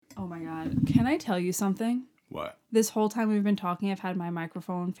Oh my God. Can I tell you something? What? This whole time we've been talking, I've had my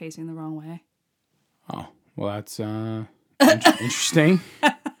microphone facing the wrong way. Oh, well, that's interesting.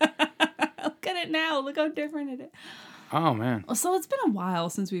 Look at it now. Look how different it is. Oh, man. So it's been a while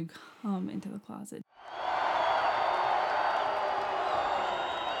since we've come into the closet.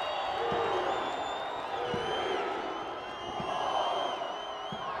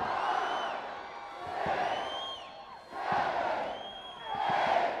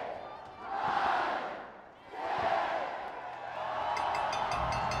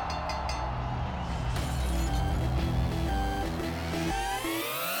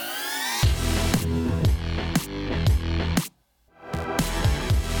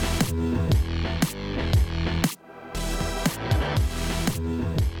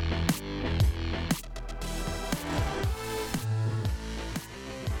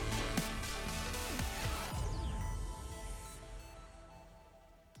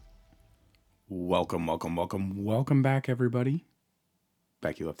 Welcome back, everybody.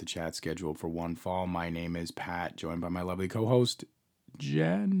 Becky left the chat scheduled for one fall. My name is Pat, joined by my lovely co-host,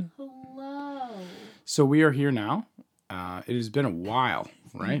 Jen. Hello. So we are here now. It has been a while,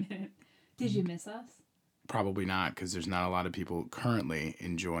 right? Did you miss us? Probably not, because there's not a lot of people currently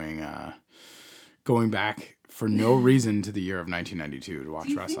enjoying going back for no reason to the year of 1992 to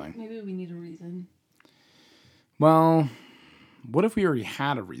watch wrestling. Maybe we need a reason. Well, what if we already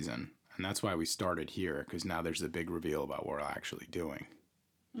had a reason? And that's why we started here, because now there's a big reveal about what we're actually doing.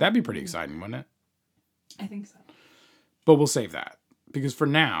 That'd be pretty exciting, wouldn't it? I think so. But we'll save that, because for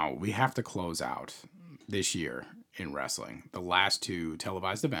now, we have to close out this year in wrestling. The last two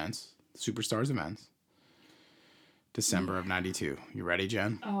televised events, Superstars events, December of 92. You ready,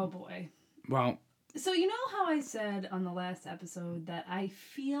 Jen? Oh, boy. Well... So you know how I said on the last episode that I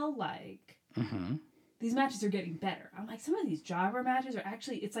feel like... Mm-hmm. These matches are getting better. I'm like, some of these jobber matches are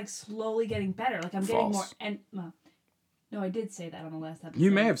actually, it's like slowly getting better. Like I'm getting more, and well, no, I did say that on the last episode.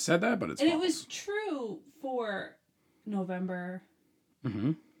 You may have said that, but it's false. It was true for November,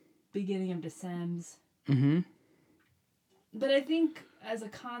 beginning of December. But I think as a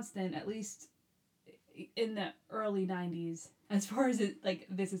constant, at least in the early 90s, as far as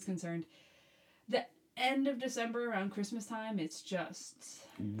this is concerned, the end of December around Christmas time, it's just...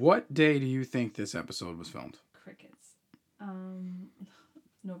 What day do you think this episode was filmed? Crickets.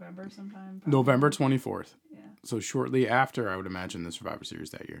 November sometime. Probably. November 24th. Yeah. So shortly after, I would imagine, the Survivor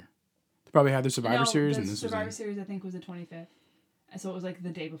Series that year. They probably had the Survivor Series. The and this Survivor was Series, I think, was the 25th. So it was like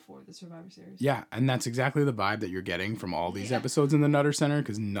the day before the Survivor Series. Yeah, and that's exactly the vibe that you're getting from all these episodes in the Nutter Center,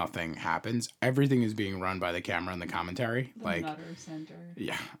 because nothing happens. Everything is being run by the camera and the commentary. The Nutter Center.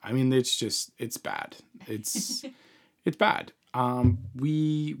 Yeah, I mean, it's bad. It's bad.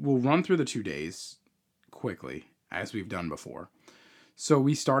 We will run through the 2 days quickly, as we've done before. So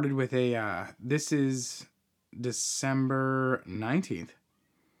we started with this is December 19th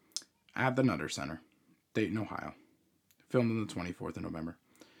at the Nutter Center, Dayton, Ohio. Filmed on the 24th of November.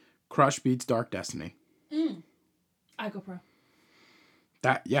 Crush beats Dark Destiny. IcoPro.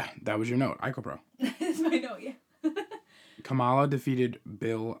 That was your note. IcoPro. That's my note, yeah. Kamala defeated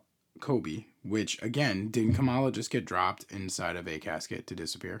Bill Kobe, which, again, didn't Kamala just get dropped inside of a casket to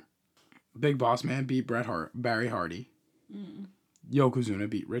disappear? Big Boss Man beat Barry Hardy. Yokozuna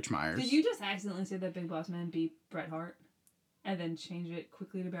beat Rich Myers. Did you just accidentally say that Big Boss Man beat Bret Hart and then change it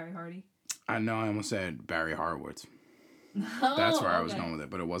quickly to Barry Hardy? I know, I almost said Barry Horowitz. That's where I was going with it,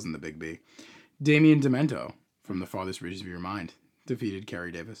 but it wasn't the Big B. Damien Demento from the Farthest Reaches of Your Mind defeated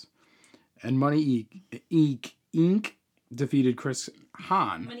Kerry Davis. And Money Inc. defeated Chris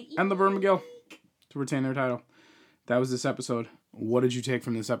Hahn and Laverne McGill to retain their title. That was this episode. What did you take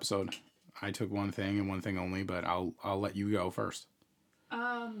from this episode? I took one thing and one thing only, but I'll let you go first.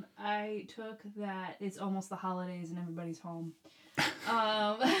 I took that it's almost the holidays and everybody's home.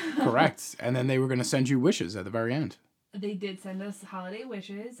 Correct. And then they were going to send you wishes at the very end. They did send us holiday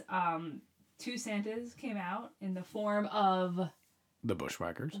wishes. 2 Santas came out in the form of... The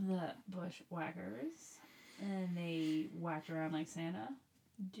Bushwhackers. And they whacked around like Santa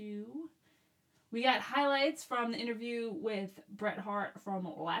do. We got highlights from the interview with Bret Hart from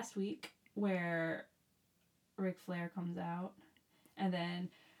last week, where Ric Flair comes out, and then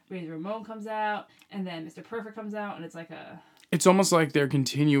Razor Ramon comes out, and then Mr. Perfect comes out, and it's like a... It's almost like they're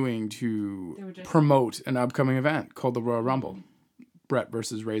continuing to promote an upcoming event called the Royal Rumble. Bret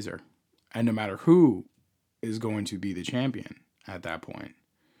versus Razor. And no matter who is going to be the champion at that point,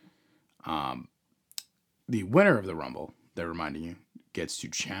 the winner of the Rumble, they're reminding you, gets to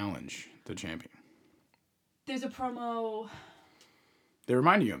challenge the champion. There's a promo. They're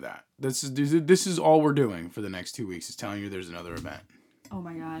reminding you of that. This is all we're doing for the next 2 weeks, is telling you there's another event. Oh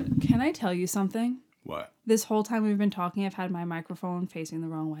my god. Can I tell you something? What? This whole time we've been talking, I've had my microphone facing the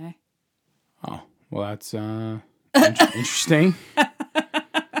wrong way. Oh, well, that's interesting.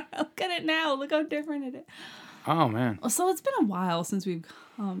 Look at it now. Look how different it is. Oh, man. So it's been a while since we've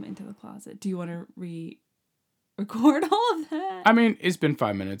come into the closet. Do you want to record all of that? I mean, it's been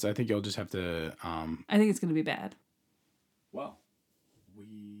 5 minutes. I think you'll just have to... I think it's going to be bad. Well,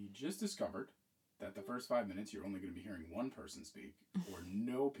 we just discovered that the first 5 minutes you're only going to be hearing one person speak or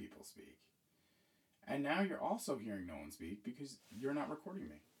no people speak. And now you're also hearing no one speak because you're not recording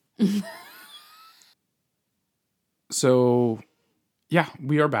me. So, yeah,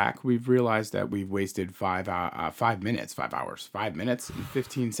 we are back. We've realized that we've wasted 5 minutes and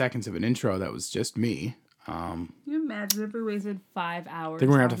 15 seconds of an intro that was just me. Can you imagine if we wasted 5 hours? They're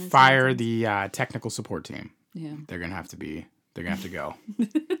going to have to fire the technical support team. Yeah. They're going to have to go.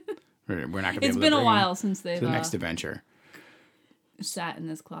 We're not going to be able to It's been a while since they've... to the next adventure. Sat in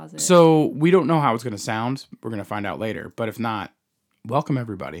this closet. So we don't know how it's going to sound. We're going to find out later. But if not, welcome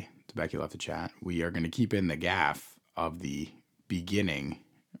everybody to Becky Left the Chat. We are going to keep in the gaff of the beginning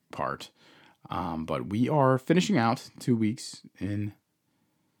part. But we are finishing out 2 weeks in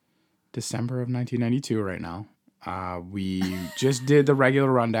December of 1992 right now. We just did the regular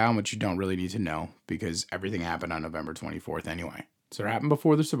rundown, which you don't really need to know because everything happened on November 24th anyway. So it happened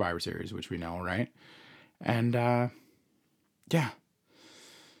before the Survivor Series, which we know, right? And yeah.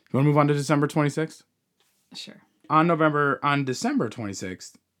 You want to move on to December 26th? Sure. On December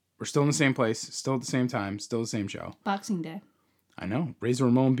 26th, we're still in the same place, still at the same time, still the same show. Boxing Day. I know. Razor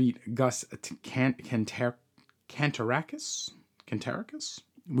Ramon beat Gus Cantaracus.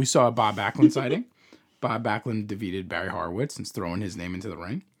 We saw a Bob Backlund sighting. Bob Backlund defeated Barry Horowitz and throwing his name into the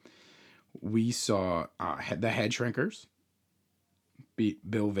ring. We saw the Head Shrinkers beat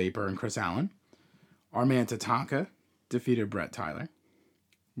Bill Vapor and Chris Allen. Our man Tatanka defeated Brett Tyler.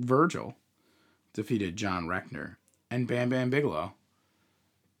 Virgil defeated John Reckner. And Bam Bam Bigelow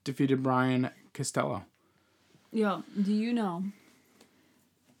defeated Brian Costello. Yo, do you know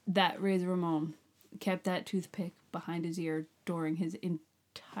that Razor Ramon kept that toothpick behind his ear during his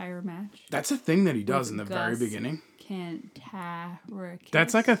entire match? That's a thing that he does in the very beginning. Cantaracus.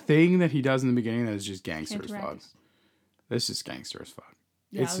 That's like a thing that he does in the beginning that is just gangster as fuck. That's just gangster as fuck.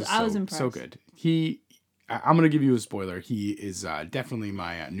 Yeah, I was impressed. So good. I'm going to give you a spoiler. He is definitely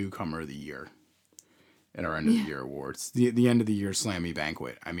my newcomer of the year at our end of the year awards. The end of the year Slammy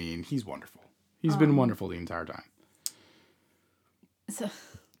Banquet. I mean, he's wonderful. He's been wonderful the entire time. So,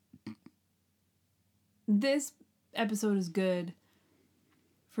 this episode is good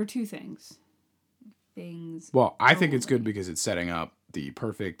for two things. Well, I think it's good because it's setting up the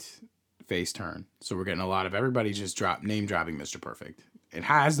perfect face turn. So we're getting a lot of everybody just name dropping Mr. Perfect. It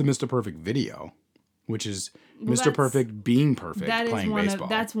has the Mr. Perfect video, which is Mr. Perfect being perfect playing baseball.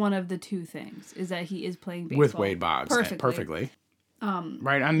 That's one of the two things, is that he is playing baseball. With Wade Boggs. Perfectly.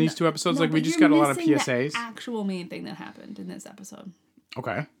 Right on these two episodes, we just got a lot of PSAs. The actual main thing that happened in this episode.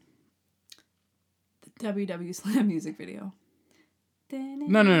 Okay. The WW Slam music video.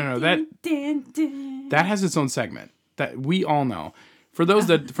 No. That has its own segment that we all know. For those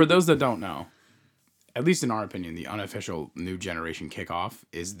that don't know, at least in our opinion, the unofficial New Generation kickoff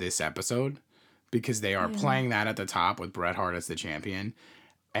is this episode because they are playing that at the top with Bret Hart as the champion,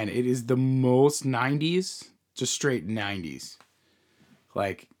 and it is the most 90s, just straight 90s.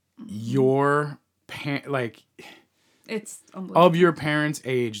 Like it's unbelievable. Of your parents'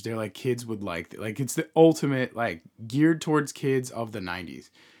 age, they're like kids would like it's the ultimate geared towards kids of the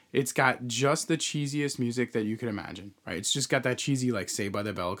 90s. It's got just the cheesiest music that you could imagine, right? It's just got that cheesy Saved by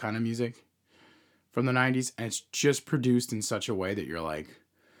the Bell kind of music from the 90s, and it's just produced in such a way that you're like,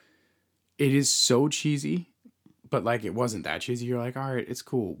 it is so cheesy, but it wasn't that cheesy. You're like, all right, it's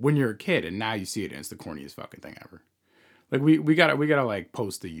cool when you're a kid, and now you see it and it's the corniest fucking thing ever. We gotta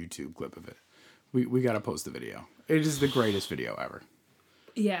post the YouTube clip of it. We gotta post the video. It is the greatest video ever.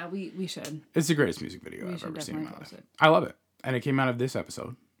 Yeah, we should. It's the greatest music video I've ever seen in my life. I love it. And it came out of this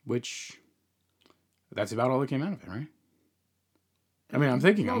episode, which that's about all that came out of it, right? I mean, I'm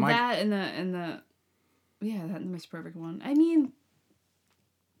thinking that and the Mr. Perfect one. I mean,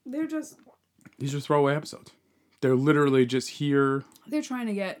 these are throwaway episodes. They're literally just here. They're trying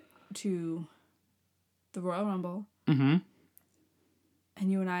to get to the Royal Rumble. Mm-hmm.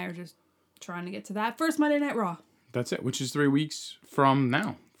 And you and I are just trying to get to that first Monday Night Raw. That's it, which is 3 weeks from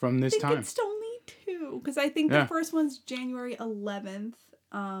now, from this time. It's only 2, because I think the first one's January 11th.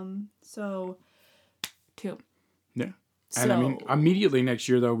 So 2. Yeah. And I mean, immediately next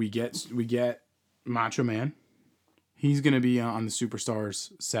year though, we get Macho Man. He's gonna be on the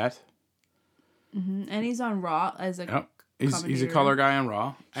Superstars set. Mm-hmm. And he's on Raw as a He's a color guy on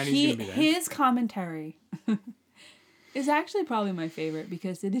Raw, and he's gonna be there. His commentary is actually probably my favorite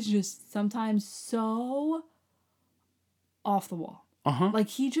because it is just sometimes so off the wall. Like,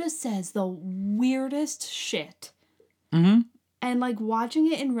 he just says the weirdest shit. Mm-hmm. And, like,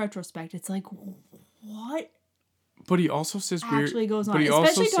 watching it in retrospect, it's like, what? But he also says weird... actually goes on.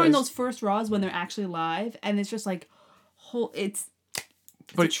 Especially during those first Raws when they're actually live, and it's just like, it's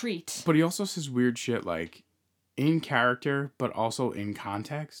a treat. But he also says weird shit, like, in character, but also in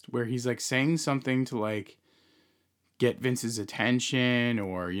context, where he's, like, saying something to, like, get Vince's attention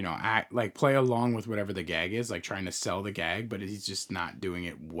or, you know, act like play along with whatever the gag is, like trying to sell the gag, but he's just not doing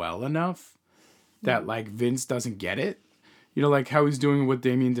it well enough that like Vince doesn't get it. You know, like how he's doing with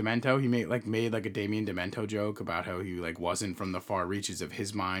Damien Demento. He made like a Damien Demento joke about how he like wasn't from the far reaches of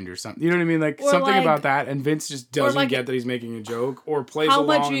his mind or something. You know what I mean? Like something about that, and Vince just doesn't get that he's making a joke or plays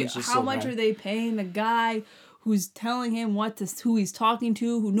along. How much are they paying the guy who's telling him who he's talking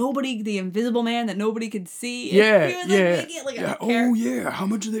to, the invisible man that nobody could see? Oh yeah, how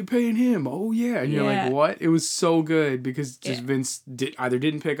much are they paying him? Oh yeah, and you're like, what? It was so good because just Vince either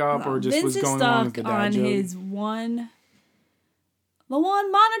didn't pick up or just was going along with the dad joke. His the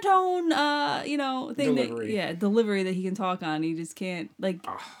one monotone, thing delivery that he can talk on. He just can't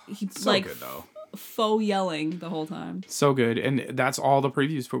he's so like good though. Faux yelling the whole time. So good. And that's all the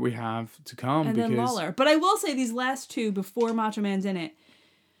previews that we have to come. And then Lawler. But I will say these last two before Macho Man's in it,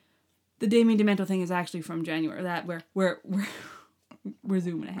 the Damien Demento thing is actually from January. That we're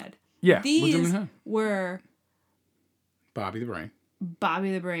zooming ahead. Yeah. These were Bobby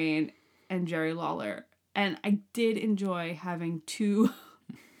the Brain and Jerry Lawler. And I did enjoy having two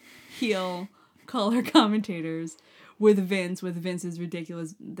heel color commentators with Vince's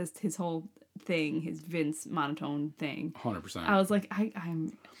ridiculous, his whole thing, his Vince monotone thing. 100%. I was like,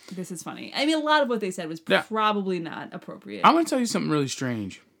 this is funny. I mean, a lot of what they said was probably not appropriate. I'm going to tell you something really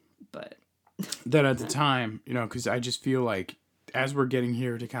strange. But. That at the time, because I just feel like as we're getting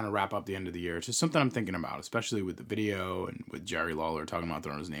here to kind of wrap up the end of the year, it's just something I'm thinking about, especially with the video and with Jerry Lawler talking about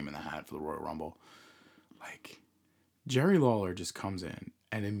throwing his name in the hat for the Royal Rumble. Like, Jerry Lawler just comes in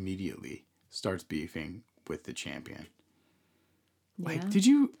and immediately starts beefing with the champion. Like, did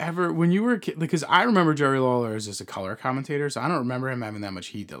you ever, when you were a kid, because I remember Jerry Lawler as just a color commentator, so I don't remember him having that much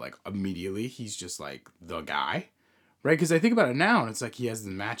heat that, like, immediately he's just, like, the guy, right? Because I think about it now, and it's like he has the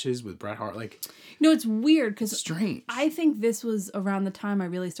matches with Bret Hart, like... No, it's weird, because... Strange. I think this was around the time I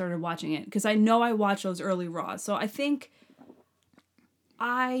really started watching it, because I know I watched those early Raws, so I think...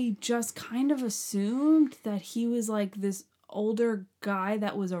 I just kind of assumed that he was like this older guy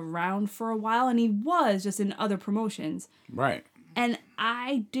that was around for a while, and he was just in other promotions. Right. And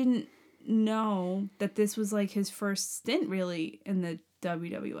I didn't know that this was like his first stint really in the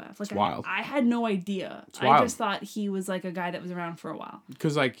WWF. Like, it's wild. I had no idea. I just thought he was like a guy that was around for a while.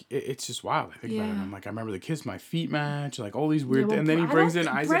 Because like it's just wild. I think about it. I'm like, I remember the Kiss My Feet match, like all these weird things. And then he brings in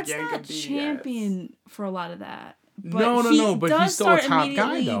Isaac Brett's Yankovic. Brett's not champion for a lot of that. But no. But he's still a top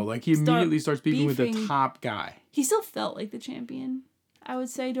guy, though. Like, he immediately starts speaking with the top guy. He still felt like the champion, I would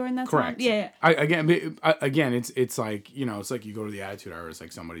say, during that Correct. time. Yeah. Again, it's like, it's like you go to the Attitude Era, it's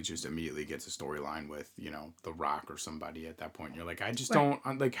like somebody just immediately gets a storyline with, The Rock or somebody at that point. You're like, I just don't,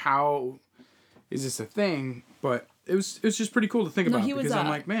 like, how is this a thing? But it was just pretty cool to think about because I'm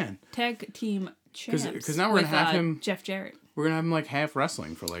like, man. Tag team champs. Because now we're going to have him. Jeff Jarrett. We're going to have him, like, half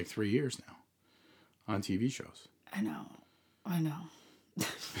wrestling for, like, 3 years now on TV shows. I know.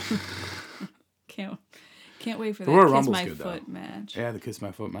 Can't wait for the that Royal Kiss Rumble's My good, Foot though. match. Yeah, the Kiss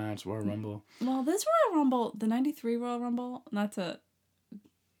My Foot match, Royal Rumble. Well, this Royal Rumble, the 93 Royal Rumble, it's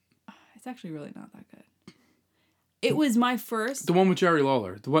actually really not that good. It was my first. The one with Jerry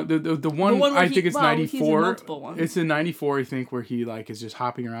Lawler. The one I think it's 94. It's in 94, I think, where he like is just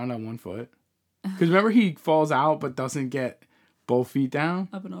hopping around on one foot. Because remember he falls out but doesn't get both feet down.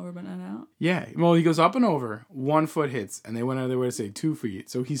 Up and over but not out. Yeah. Well, he goes up and over. 1 foot hits. And they went out of their way to say 2 feet.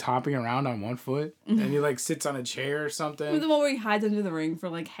 So he's hopping around on 1 foot. And he like sits on a chair or something. The one where he hides under the ring for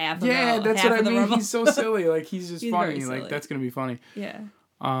like half of that's what I mean. He's so silly. Like he's just funny. Like that's going to be funny. Yeah.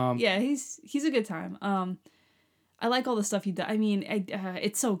 Yeah, he's a good time. I like all the stuff he does. I mean,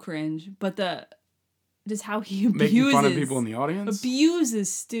 it's so cringe. But just how he abuses. Making fun of people in the audience? Abuses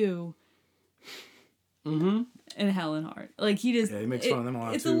Stu. Mm-hmm. And Helen Hart. Like he just he makes fun of them a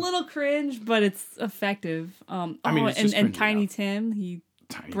lot It's too. a little cringe, but it's effective. It's and Tiny Tim,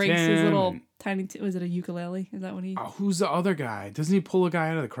 breaks his little Tiny Tim. Was it a ukulele? Is that what he? Oh, who's the other guy? Doesn't he pull a guy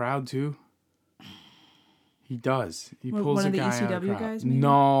out of the crowd too? He does. He pulls a guy out of the crowd. One of the ECW guys? Maybe?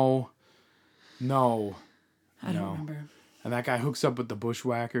 No. I don't remember. And that guy hooks up with the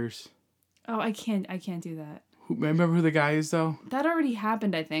Bushwhackers. Oh, I can't do that. Remember who the guy is though? That already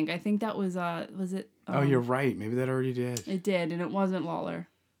happened, I think. I think that was it? Oh, you're right. Maybe that already did. It did, and it wasn't Lawler.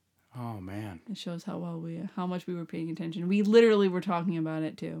 Oh man. It shows how much we were paying attention. We literally were talking about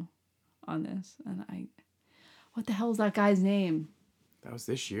it too, on this, and what the hell is that guy's name? That was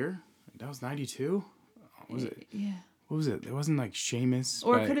this year. That was 92. Was it? Yeah. What was it? It wasn't like Seamus.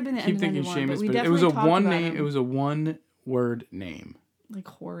 Or it could have been the end of 91, but we definitely it was a talked one about name. him. It was a one-word name. Like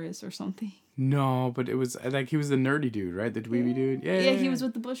Horace or something. No, but it was like he was the nerdy dude, right? The dweeby dude. Yeah. Yeah, he was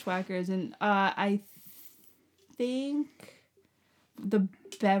with the Bushwhackers, and I think the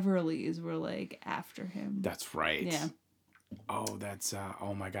Beverleys were like after him. That's right. Yeah. Oh, that's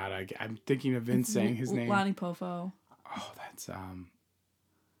oh my God! I'm thinking of Vince saying his name. Lonnie Poffo. Oh, that's Oh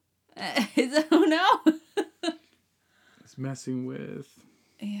no. It's messing with.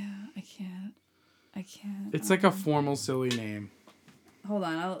 Yeah, I can't. It's like a formal, silly name. Hold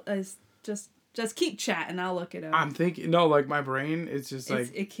on, I'll just keep chatting. I'll look it up. I'm thinking like my brain. It's just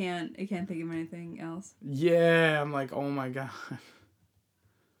like it can't think of anything else. Yeah, I'm like, oh my God.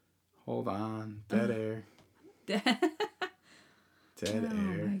 Hold on, dead air. Dead air.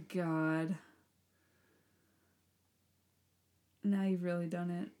 Oh my God. Now you've really done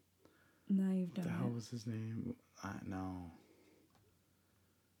it. Now you've done it. What the hell was his name? No.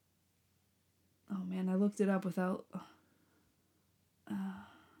 Oh man, I looked it up without.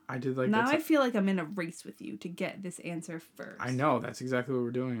 I did like. Now I feel like I'm in a race with you to get this answer first. I know, that's exactly what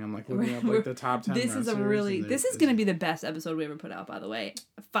we're doing. I'm like looking up like the top 10. This is this is gonna be the best episode we ever put out. By the way,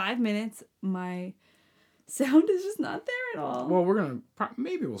 5 minutes. My sound is just not there at all. Well, we're gonna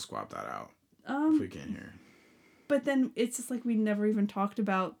maybe we'll swap that out if we can hear. But then it's just like we never even talked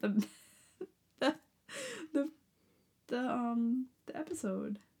about the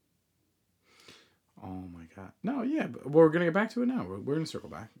episode. Oh my God. No, yeah, but we're going to get back to it now. We're going to circle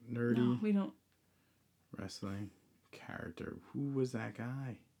back. Nerdy. No, we don't. Wrestling. Character. Who was that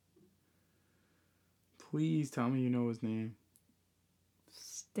guy? Please tell me you know his name.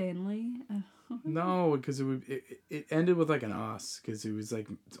 Stanley? No, because it ended with like an us. Because it was like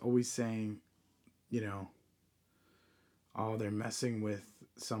always saying, oh, they're messing with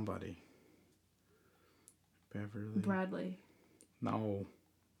somebody. Beverly. Bradley. No.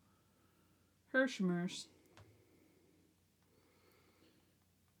 Hirschmers.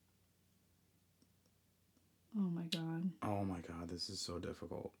 Oh my God. Oh my God, this is so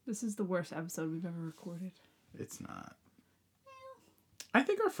difficult. This is the worst episode we've ever recorded. It's not. I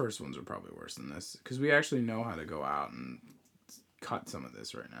think our first ones are probably worse than this because we actually know how to go out and cut some of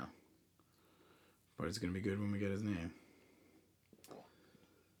this right now. But it's going to be good when we get his name.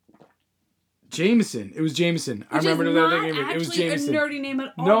 Jameson. It was Jameson. I remember that thinking of it. It was Jameson. A nerdy name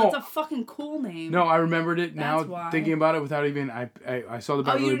at all. No, it's a fucking cool name. No, I remembered it now. Why. Thinking about it without even I saw the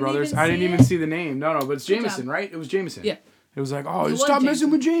Beverly Brothers. I didn't even see the name. No, but it's Jameson, right? It was Jameson. Yeah. It was like, oh, stop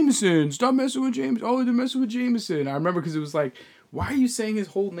messing with Jameson. Stop messing with Jameson. Oh, they're messing with Jameson. I remember because it was like, why are you saying his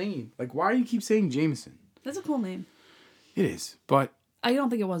whole name? Like, why do you keep saying Jameson? That's a cool name. It is, but I don't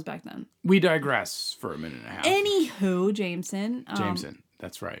think it was back then. We digress for a minute and a half. Anywho, Jameson. Jameson,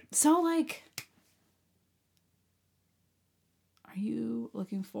 that's right. So, like, are you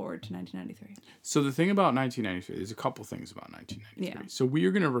looking forward to 1993? So the thing about 1993, there's a couple things about 1993. Yeah. So we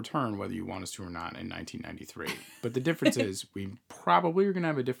are going to return whether you want us to or not in 1993. But the difference is we probably are going to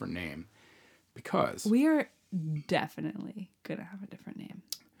have a different name because... We are definitely going to have a different name.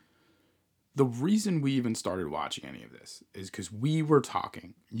 The reason we even started watching any of this is because we were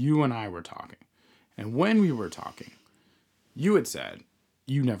talking. You and I were talking. And when we were talking, you had said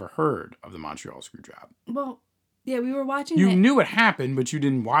you never heard of the Montreal Screwjob. Well... Yeah, we were watching You knew it happened, but you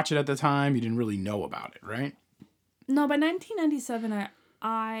didn't watch it at the time. You didn't really know about it, right? No, by 1997,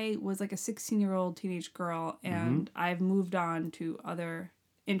 I was like a 16-year-old teenage girl, and I've moved on to other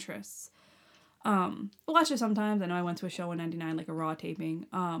interests. I watch it sometimes. I know I went to a show in 99, like a Raw taping.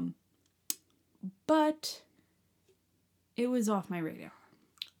 But it was off my radar.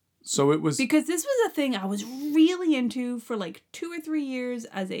 So it was... Because this was a thing I was really into for like 2 or 3 years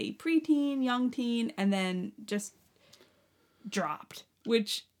as a preteen, young teen, and then just dropped.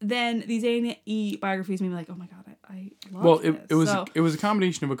 Which then these A&E biographies made me like, oh my God, I love this. It was a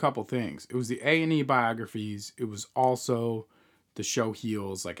combination of a couple things. It was the A&E biographies. It was also the show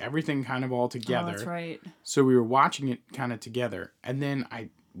Heels. Like everything kind of all together. Oh, that's right. So we were watching it kind of together. And then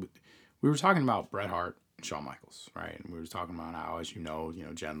we were talking about Bret Hart. Shawn Michaels, right? And we were talking about how, as you know,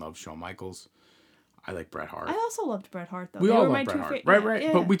 Jen loves Shawn Michaels. I like Bret Hart. I also loved Bret Hart, though. We all love Bret Hart. Right.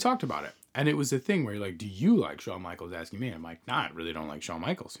 Yeah. But we talked about it. And it was a thing where you're like, do you like Shawn Michaels? Asking me. I'm like, nah, I really don't like Shawn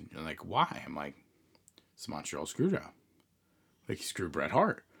Michaels. And you're like, why? I'm like, it's a Montreal Screwjob. Like, he screwed Bret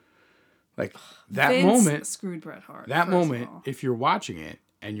Hart. Like, that Vince moment... screwed Bret Hart. That moment, if you're watching it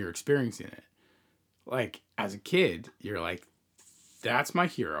and you're experiencing it, like, as a kid, you're like, that's my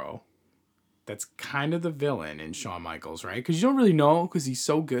hero. That's kind of the villain in Shawn Michaels, right? Because you don't really know, because he's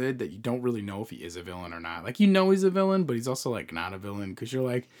so good that you don't really know if he is a villain or not. Like, you know he's a villain, but he's also, like, not a villain, because you're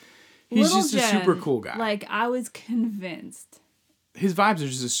like, he's just a super cool guy. Like, I was convinced. His vibes are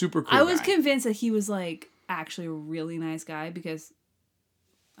just a super cool guy. I was convinced that he was, like, actually a really nice guy, because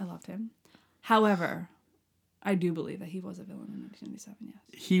I loved him. However, I do believe that he was a villain in 1997, yes.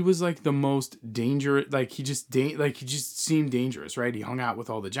 He was, like, the most dangerous, like, he just seemed dangerous, right? He hung out with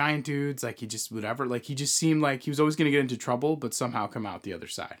all the giant dudes, like, he just, whatever, like, he just seemed like he was always going to get into trouble, but somehow come out the other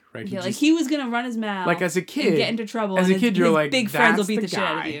side, right? Yeah, he was going to run his mouth. Like, as a kid. And get into trouble. As a kid, you're like, big friends will beat the shit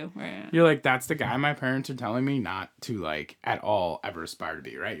out of you. Right. You're like, that's the guy my parents are telling me not to, like, at all ever aspire to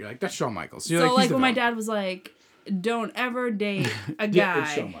be, right? You're like, that's Shawn Michaels. So, like, when my dad was like, don't ever date a guy. Yeah,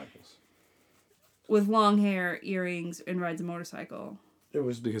 it's Shawn Michaels. With long hair, earrings, and rides a motorcycle. It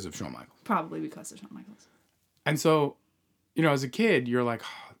was because of Shawn Michaels. Probably because of Shawn Michaels. And so, you know, as a kid, you're like,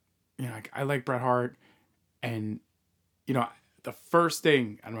 oh, you know, like, I like Bret Hart. And, you know, the first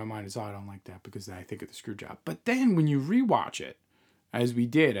thing out of my mind is, oh, I don't like that because then I think of the screw job. But then when you rewatch it, as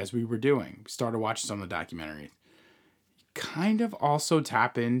we were doing, started watching some of the documentaries, you kind of also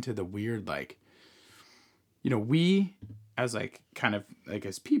tap into the weird, like, you know, we... as like kind of like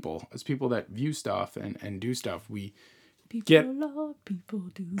as people that view stuff and do stuff, you get a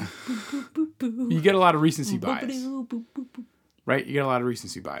lot of recency bias, right? You get a lot of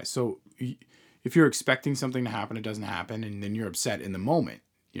recency bias. So if you're expecting something to happen, it doesn't happen, and then you're upset in the moment.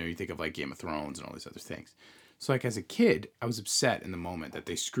 You know, you think of like Game of Thrones and all these other things. So like as a kid, I was upset in the moment that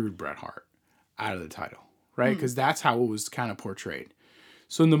they screwed Bret Hart out of the title, right? Because that's how it was kind of portrayed.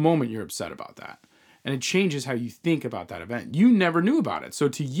 So in the moment, you're upset about that. And it changes how you think about that event. You never knew about it. So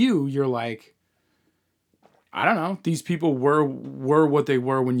to you, you're like, I don't know. These people were what they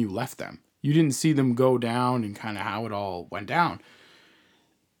were when you left them. You didn't see them go down and kind of how it all went down.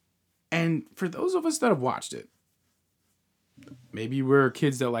 And for those of us that have watched it, maybe we're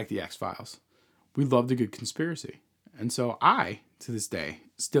kids that like the X-Files. We loved a good conspiracy. And so I, to this day,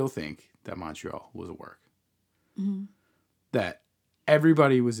 still think that Montreal was a work. Mm-hmm. That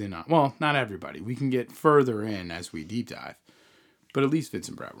everybody was in on. Well, not everybody. We can get further in as we deep dive. But at least Vince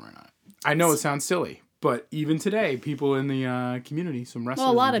and Brett were in on it. I know it sounds silly, but even today, people in the community, some wrestlers,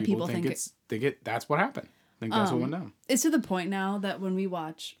 a lot of people think that's what happened. I think that's what went down. It's to the point now that when we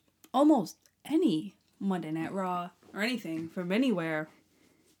watch almost any Monday Night Raw or anything from anywhere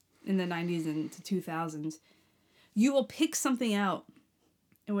in the 90s and to 2000s, you will pick something out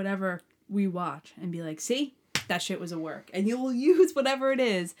in whatever we watch and be like, see? That shit was a work. And you will use whatever it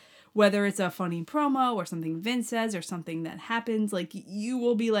is, whether it's a funny promo or something Vince says or something that happens. Like, you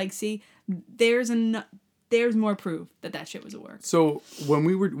will be like, see, there's more proof that shit was a work. So when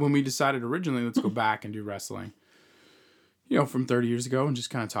we decided originally, let's go back and do wrestling, you know, from 30 years ago and just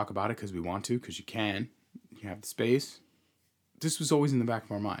kind of talk about it because we want to, because you can. You have the space. This was always in the back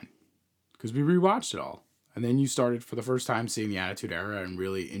of our mind because we rewatched it all. And then you started for the first time seeing the Attitude Era and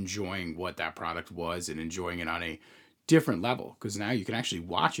really enjoying what that product was and enjoying it on a different level. Because now you can actually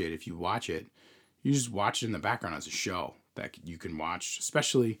watch it. If you watch it, you just watch it in the background as a show that you can watch.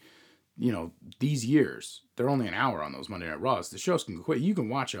 Especially, you know, these years, they're only an hour on those Monday Night Raws. The shows can go quick. You can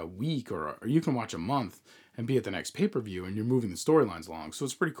watch a week or you can watch a month and be at the next pay-per-view and you're moving the storylines along. So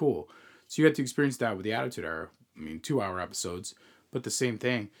it's pretty cool. So you got to experience that with the Attitude Era. I mean, 2-hour episodes, but the same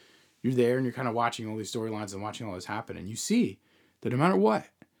thing. You're there and you're kind of watching all these storylines and watching all this happen. And you see that no matter what,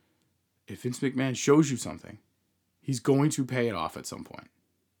 if Vince McMahon shows you something, he's going to pay it off at some point.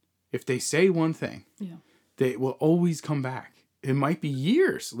 If they say one thing, they will always come back. It might be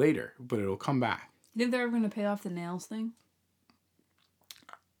years later, but it'll come back. You think they're ever going to pay off the nails thing?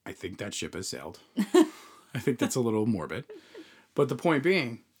 I think that ship has sailed. I think that's a little morbid. But the point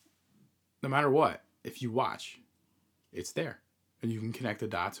being, no matter what, if you watch, it's there. And you can connect the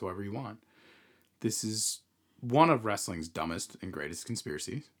dots however you want. This is one of wrestling's dumbest and greatest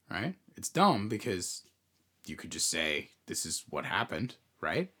conspiracies, right? It's dumb because you could just say, this is what happened,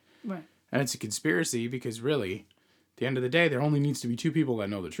 right? Right. And it's a conspiracy because really, at the end of the day, there only needs to be two people that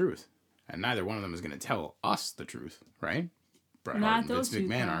know the truth. And neither one of them is going to tell us the truth, right? Bret Hart and Vince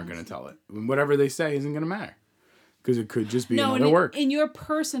McMahon aren't going to tell it. Whatever they say isn't going to matter. Because it could just be another work. In your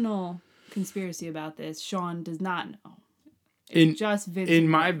personal conspiracy about this, Sean does not know. In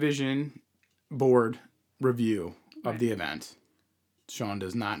my vision board review of the event, Sean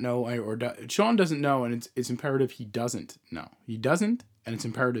does not know, Sean doesn't know, and it's imperative he doesn't know. He doesn't, and it's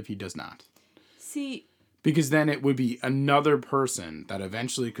imperative he does not. See, Because then it would be another person that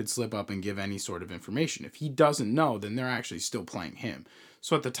eventually could slip up and give any sort of information. If he doesn't know, then they're actually still playing him.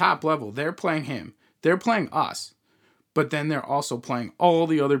 So at the top level, they're playing him. They're playing us. But then they're also playing all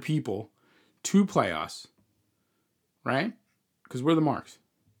the other people to play us. Right? Because we're the marks.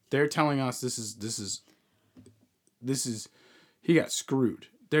 They're telling us this is he got screwed.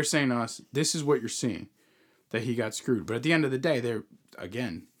 They're saying to us, this is what you're seeing, that he got screwed. But at the end of the day, they're,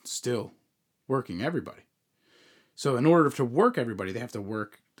 again, still working everybody. So in order to work everybody, they have to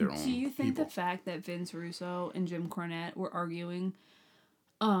work their own. Do you think people. the fact that Vince Russo and Jim Cornette were arguing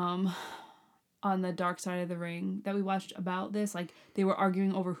on the Dark Side of the Ring that we watched about this, like they were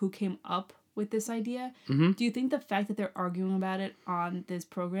arguing over who came up with this idea? Mm-hmm. Do you think the fact that they're arguing about it on this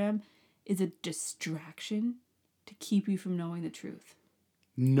program is a distraction to keep you from knowing the truth?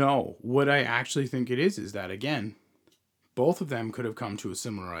 No. What I actually think it is that, again, both of them could have come to a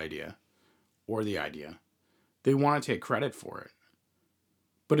similar idea or the idea. They want to take credit for it.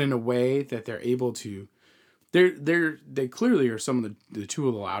 But in a way that they're able to... They clearly are some of the two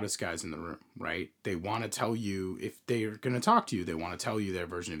of the loudest guys in the room, right? They want to tell you, if they're going to talk to you, they want to tell you their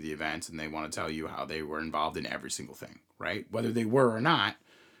version of the events, and they want to tell you how they were involved in every single thing, right? Whether they were or not,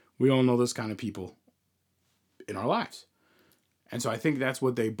 we all know those kind of people in our lives. And so I think that's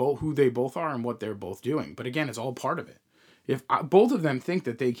what who they both are and what they're both doing. But again, it's all part of it. If both of them think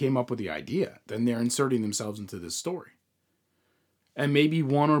that they came up with the idea, then they're inserting themselves into this story. And maybe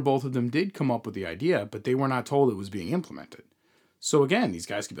one or both of them did come up with the idea, but they were not told it was being implemented. So again, these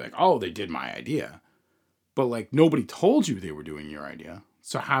guys could be like, oh, they did my idea. But like, nobody told you they were doing your idea.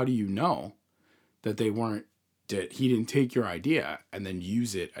 So how do you know that that he didn't take your idea and then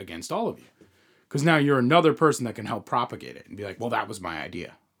use it against all of you? Because now you're another person that can help propagate it and be like, well, that was my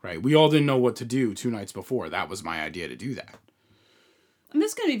idea, right? We all didn't know what to do 2 nights before. That was my idea to do that. I'm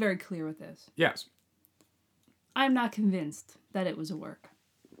just going to be very clear with this. Yes. I'm not convinced that it was a work.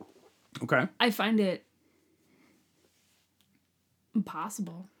 Okay. I find it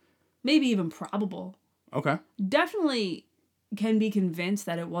impossible. Maybe even probable. Okay. Definitely can be convinced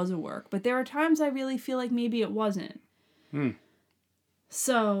that it was a work, but there are times I really feel like maybe it wasn't.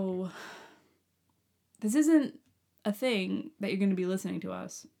 So, this isn't a thing that you're going to be listening to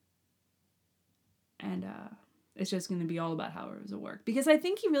us. And it's just going to be all about how it was a work. Because I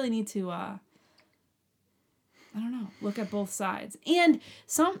think you really need to, look at both sides. And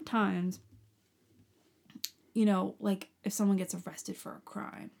sometimes, like if someone gets arrested for a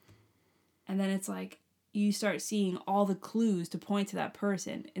crime, and then it's like, you start seeing all the clues to point to that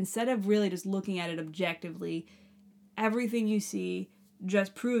person. Instead of really just looking at it objectively, everything you see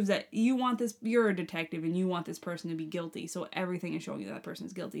just proves that you're a detective and you want this person to be guilty. So everything is showing you that person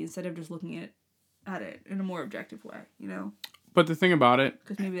is guilty instead of just looking at it in a more objective way, But the thing about it...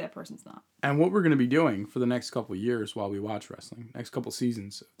 because maybe that person's not. And what we're going to be doing for the next couple of years while we watch wrestling, next couple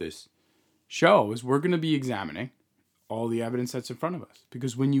seasons of this show, is we're going to be examining all the evidence that's in front of us.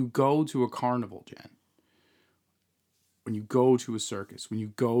 Because when you go to a carnival, Jen, when you go to a circus, when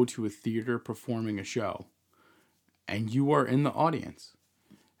you go to a theater performing a show, and you are in the audience,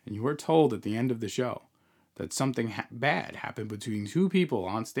 and you are told at the end of the show that something bad happened between 2 people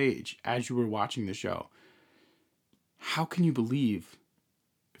on stage as you were watching the show, how can you believe,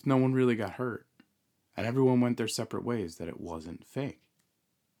 if no one really got hurt, and everyone went their separate ways, that it wasn't fake?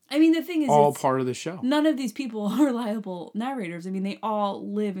 I mean, the thing is, all part of the show. None of these people are reliable narrators. I mean, they all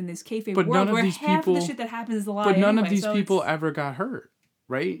live in this kayfabe but world none of where these half people, of the shit that happens is a lie. But none anyway, of these so people ever got hurt,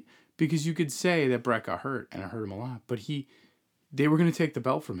 right? Because you could say that Brett got hurt, and it hurt him a lot, but they were going to take the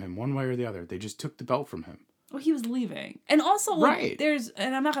belt from him one way or the other. They just took the belt from him. Well, he was leaving. And also, right.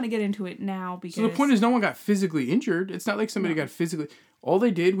 and I'm not going to get into it now because... So the point is no one got physically injured. It's not like somebody got physically... All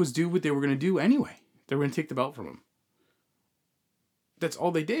they did was do what they were going to do anyway. They were going to take the belt from him. That's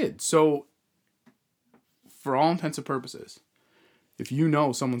all they did. So, for all intents and purposes, if you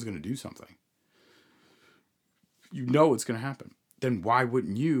know someone's going to do something, you know it's going to happen, then why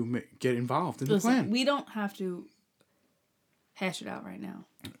wouldn't you get involved in the plan? We don't have to hash it out right now.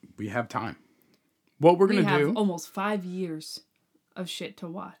 We have time. What we're going to do... We have almost 5 years of shit to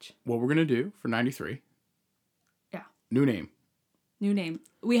watch. What we're going to do for 93... Yeah. New name. New name.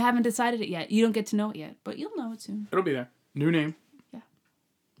 We haven't decided it yet. You don't get to know it yet, but you'll know it soon. It'll be there. New name. Yeah.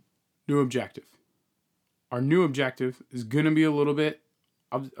 New objective. Our new objective is going to be a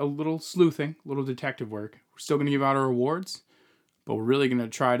little sleuthing, a little detective work. We're still going to give out our awards, but we're really going to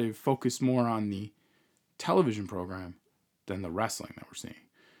try to focus more on the television program than the wrestling that we're seeing.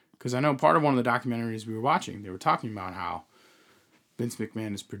 Because I know part of one of the documentaries we were watching, they were talking about how Vince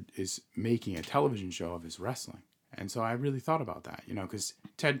McMahon is making a television show of his wrestling. And so I really thought about that, because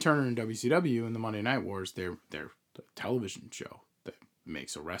Ted Turner and WCW and the Monday Night Wars, they're the television show that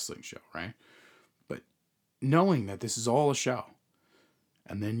makes a wrestling show, right? But knowing that this is all a show,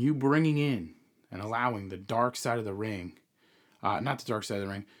 and then you bringing in and allowing the dark side of the ring, not the dark side of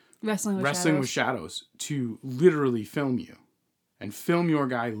the ring, Wrestling with shadows to literally film you and film your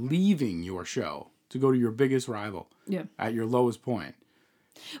guy leaving your show to go to your biggest rival at your lowest point.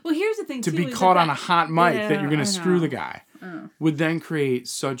 Well, here's the thing, to be caught on a hot mic that you're going to screw the guy would then create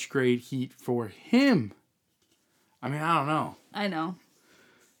such great heat for him. I mean, I don't know. I know.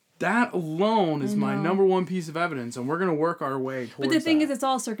 That alone is my number one piece of evidence, and we're going to work our way towards that. But the thing is, it's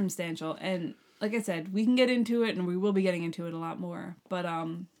all circumstantial, and like I said, we can get into it, and we will be getting into it a lot more. But, I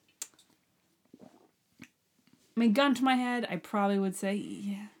mean, gun to my head, I probably would say,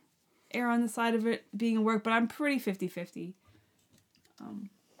 yeah, err on the side of it being a work, but I'm pretty 50-50.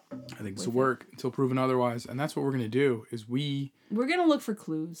 I think it's a work until proven otherwise, and that's what we're going to do, is we're going to look for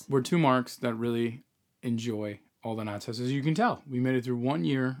clues. We're two marks that really enjoy all the nonsense. As you can tell, we made it through 1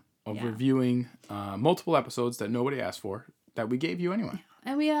 year of reviewing multiple episodes that nobody asked for, that we gave you anyway.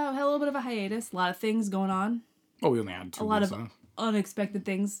 And we had a little bit of a hiatus, a lot of things going on. Oh, we only had 2 weeks of unexpected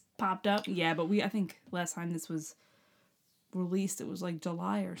things popped up. Yeah, but I think last time this was released, it was like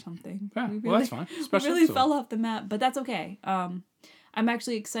July or something. Yeah, well, that's fine. We really fell off the map, but that's okay. I'm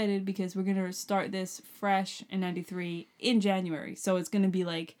actually excited because we're going to start this fresh in 93 in January. So it's going to be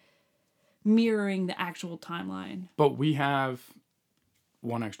like mirroring the actual timeline. But we have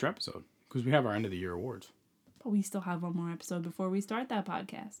one extra episode because we have our end of the year awards. But we still have one more episode before we start that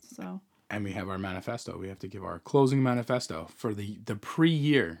podcast. So. And we have our manifesto. We have to give our closing manifesto for the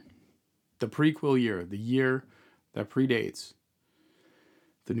pre-year, the prequel year, the year that predates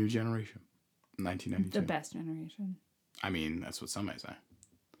the new generation, 1992. The best generation. I mean, that's what some may say.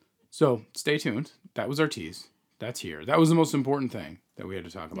 So, stay tuned. That was our tease. That's here. That was the most important thing that we had to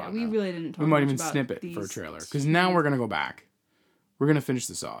talk about. Yeah, we really didn't talk about We might even snip it for a trailer. Because now we're going to go back. We're going to finish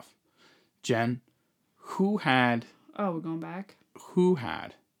this off. Jen, who had... Oh, we're going back? Who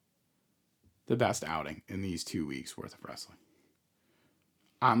had the best outing in these 2 weeks worth of wrestling?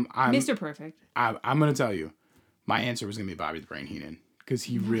 I'm Mr. Perfect. I'm going to tell you. My answer was going to be Bobby the Brain Heenan. Because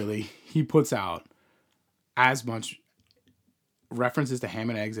he puts out as much references to ham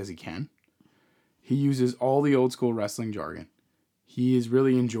and eggs as he can. He uses all the old school wrestling jargon. He is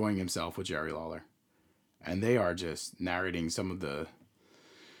really enjoying himself with Jerry Lawler. And they are just narrating some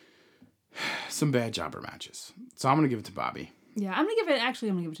bad jobber matches. So I'm going to give it to Bobby. Yeah, I'm going to give it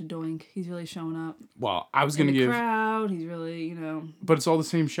to Doink. He's really showing up. Well, I was going to give... crowd, he's really, But it's all the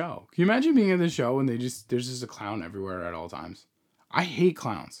same show. Can you imagine being at this show and there's just a clown everywhere at all times? I hate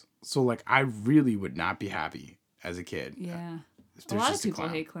clowns. So, I really would not be happy as a kid. Yeah. A lot of people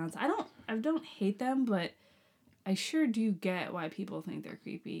hate clowns. I don't hate them, but I sure do get why people think they're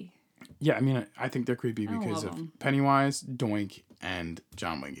creepy. Yeah, I mean, I think they're creepy because of Pennywise, Doink, and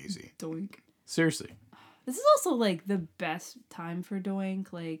John Wayne Gacy. Doink. Seriously. This is also, the best time for Doink,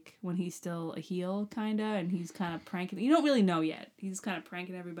 when he's still a heel, kind of, and he's kind of pranking. You don't really know yet. He's kind of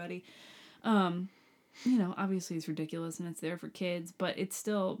pranking everybody. Obviously it's ridiculous and it's there for kids, but it's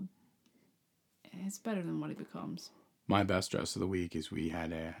better than what he becomes. My best dress of the week is we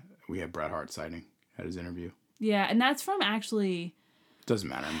had Bret Hart sighting at his interview. Yeah, and that's from actually... Doesn't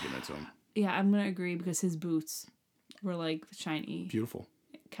matter, I'm giving it to him. Yeah, I'm going to agree because his boots were shiny. Beautiful.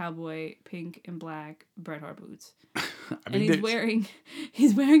 Cowboy, pink and black Bret Hart boots. I mean, and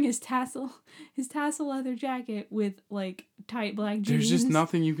he's wearing his tassel leather jacket with tight black jeans. There's just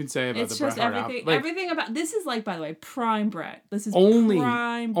nothing you can say about the Bret Hart outfit. Everything about this is by the way, prime Bret. This is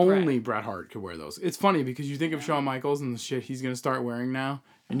prime Bret. Only Bret Hart could wear those. It's funny because you think of Shawn Michaels and the shit he's gonna start wearing now,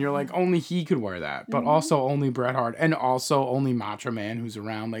 and you're like, only he could wear that, but also only Bret Hart, and also only Macho Man who's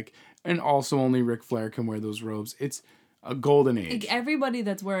around, and also only Ric Flair can wear those robes. It's a golden age. Everybody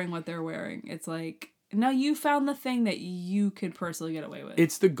that's wearing what they're wearing, it's now you found the thing that you could personally get away with.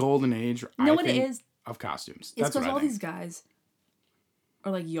 It's the golden age. It is of costumes. It's because all these guys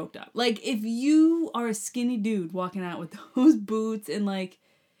are yoked up. If you are a skinny dude walking out with those boots and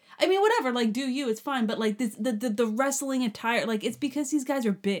whatever, do you, it's fine. But the wrestling attire, it's because these guys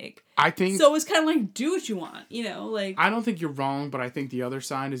are big. I think so. It's kind of do what you want, I don't think you're wrong, but I think the other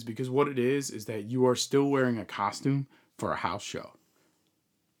side is because what it is that you are still wearing a costume for a house show.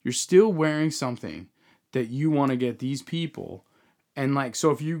 You're still wearing something that you want to get these people, and so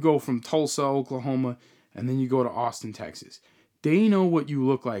if you go from Tulsa, Oklahoma, and then you go to Austin, Texas, they know what you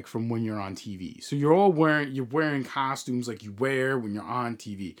look like from when you're on TV. So you're wearing costumes like you wear when you're on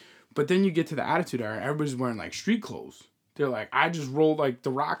TV. But then you get to the Attitude Era, everybody's wearing street clothes They're like, I just rolled, like,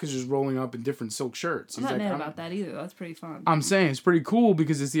 The Rock is just rolling up in different silk shirts. I'm not mad about that either. That's pretty fun. I'm saying it's pretty cool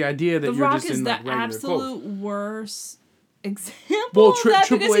because it's the idea that you're just in, like, regular clothes. The Rock is the absolute worst example of that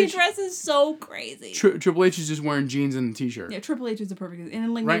because he dresses so crazy. Triple H is just wearing jeans and a t-shirt. Yeah, Triple H is a perfect...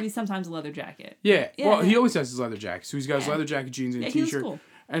 And, like, maybe sometimes a leather jacket. Yeah. Well, he always has his leather jacket. So he's got his leather jacket, jeans, and a t-shirt. Cool.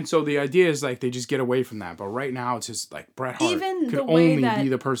 And so the idea is, like, they just get away from that. But right now, it's just, like, Bret Hart could only be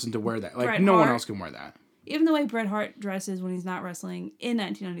the person to wear that. Like, no one else can wear that. Even the way Bret Hart dresses when he's not wrestling in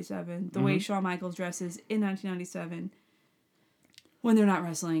 1997, the way Shawn Michaels dresses in 1997 when they're not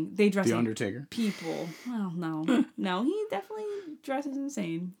wrestling, they dress The Undertaker. People. Well, no. No, he definitely dresses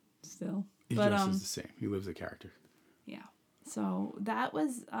insane still. He dresses the same. He lives a character. Yeah. So that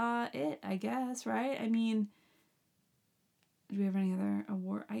was it, I guess, right? I mean... Do we have any other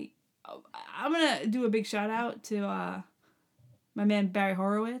award? I'm going to do a big shout out to my man Barry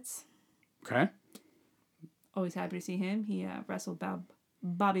Horowitz. Okay. Always happy to see him. He wrestled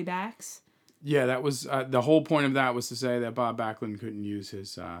Bobby Backs. Yeah, that was the whole point of that was to say that Bob Backlund couldn't use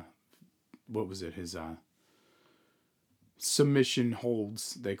his his submission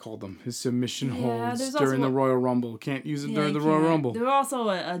holds, they called them. His submission holds during the Royal Rumble. Can't use it during the Royal Rumble. There was also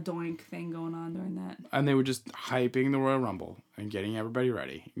a doink thing going on during that. And they were just hyping the Royal Rumble and getting everybody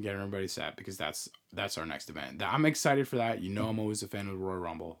ready and getting everybody set because that's our next event. I'm excited for that. You know I'm always a fan of the Royal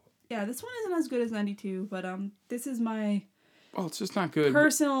Rumble. Yeah, this one isn't as good as 92, but this is my... Well, it's just not good.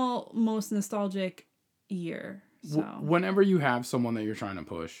 Personal, most nostalgic year. So. Whenever you have someone that you're trying to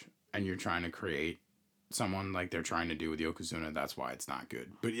push and you're trying to create someone like they're trying to do with Yokozuna, that's why it's not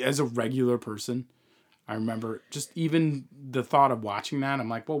good. But as a regular person, I remember just even the thought of watching that, I'm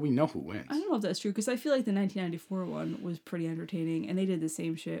like, well, we know who wins. I don't know if that's true, because I feel like the 1994 one was pretty entertaining, and they did the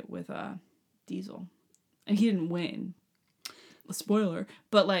same shit with Diesel. And he didn't win. A spoiler.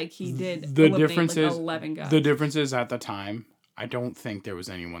 But, like, he did eliminate 11 guys. The difference is, at the time, I don't think there was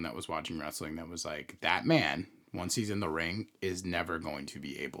anyone that was watching wrestling that was like, that man, once he's in the ring, is never going to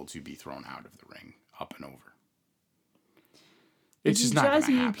be able to be thrown out of the ring. Up and over. It's just not going to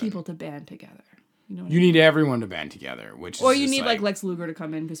happen. You just need people to band together. You know you need everyone to band together, or you need like Lex Luger to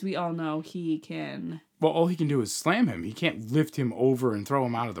come in because we all know he can. Well, all he can do is slam him. He can't lift him over and throw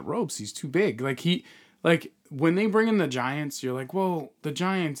him out of the ropes. He's too big. Like when they bring in the Giants, you're like, well, the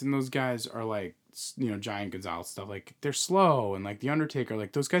Giants and those guys are like, you know, Giant Gonzalez stuff. Like they're slow, and like the Undertaker,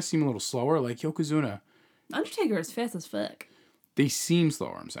 like those guys seem a little slower. Like Yokozuna, Undertaker is fast as fuck. They seem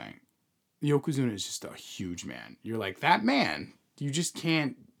slower. I'm saying. Yokozuna is just a huge man. You're like, that man, you just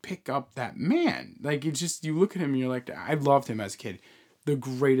can't pick up that man. Like, it's just, you look at him and you're like, I loved him as a kid. The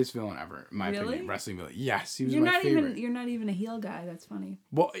greatest villain ever, in my opinion. Wrestling villain. Yes, he was my favorite. You're not even a heel guy. That's funny.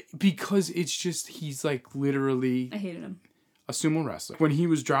 Well, because it's just, he's like literally... I hated him. A sumo wrestler. When he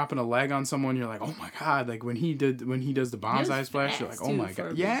was dropping a leg on someone, you're like, oh my God. Like, when he does the bonsai splash, you're like, oh my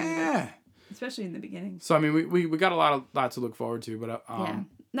God. Yeah. Especially in the beginning. So, I mean, we got a lot to look forward to, but... yeah.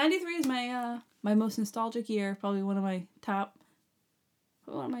 93 is my most nostalgic year. Probably one of my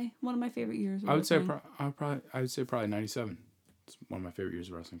favorite years. I would say probably 97. It's one of my favorite years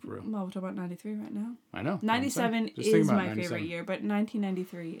of wrestling for real. Well, we're talking about 93 right now. I know. 97 is my favorite year, but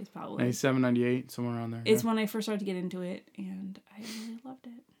 1993 is probably 97, 98, somewhere around there. It's when I first started to get into it, and I really loved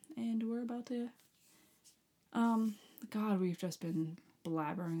it. And we're about to. God, we've just been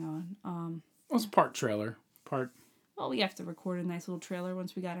blabbering on. Well, it's part trailer, part. Well, we have to record a nice little trailer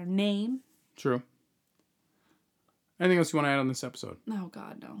once we got our name. True. Anything else you want to add on this episode? Oh,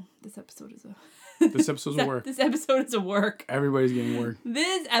 God, no. This episode is This episode's a work. This episode is a work. Everybody's getting work.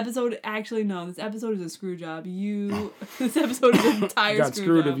 This episode is a screw job. This episode is an entire got screw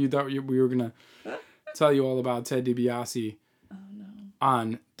screwed job. if you thought we were going to tell you all about Ted DiBiase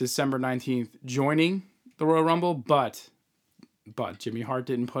on December 19th joining the Royal Rumble, but Jimmy Hart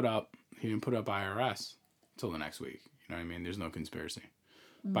didn't put up IRS until the next week. You know what I mean? There's no conspiracy.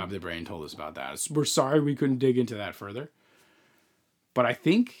 Bob the Brain told us about that. We're sorry we couldn't dig into that further. But I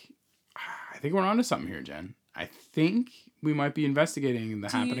think we're onto something here, Jen. I think we might be investigating the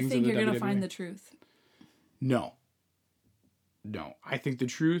happenings of the WWE. Do you think you're going to find the truth? No. I think the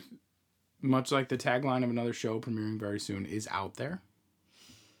truth, much like the tagline of another show premiering very soon, is out there.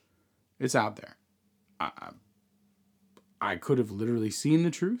 It's out there. I could have literally seen the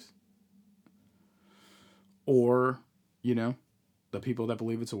truth. Or, the people that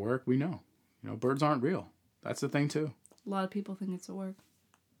believe it's a work, we know. Birds aren't real. That's the thing, too. A lot of people think it's a work.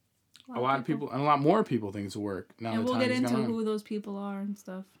 A lot of people, and a lot more people think it's a work. Now and we'll get into who those people are and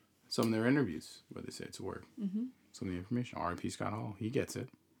stuff. Some of their interviews, where they say it's a work. Mm-hmm. Some of the information. R.I.P. Scott Hall, he gets it.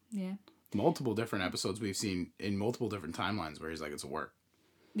 Yeah. Multiple different episodes we've seen in multiple different timelines where he's like, it's a work.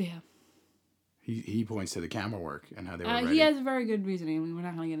 Yeah. He points to the camera work and how they were ready. He has very good reasoning. I mean, we're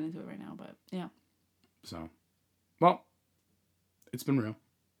not going to get into it right now, but yeah. So, well, it's been real.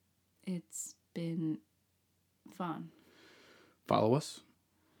 It's been fun. Follow us.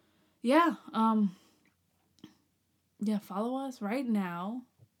 Yeah. Yeah, follow us right now.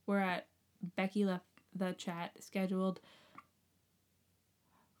 We're at Becky Left the Chat scheduled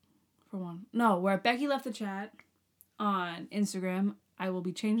for one. No, we're at Becky Left the Chat on Instagram. I will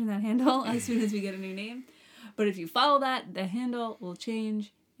be changing that handle as soon as we get a new name. But if you follow that, the handle will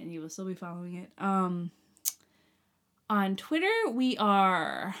change and you will still be following it. On Twitter, we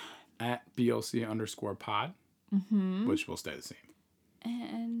are at BLC_pod, which will stay the same.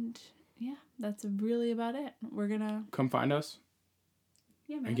 And yeah, that's really about it. We're gonna come find us.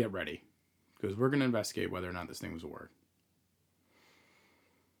 Yeah, man. And get ready, because we're gonna investigate whether or not this thing was a word.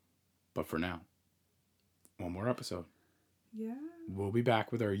 But for now, one more episode. Yeah. We'll be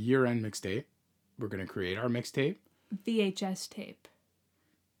back with our year-end mixtape. We're gonna create our mixtape. VHS tape.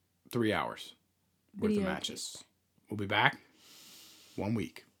 3 hours worth of matches. Tape. We'll be back 1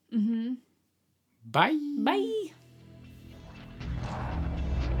 week. Mm-hmm. Bye. Bye.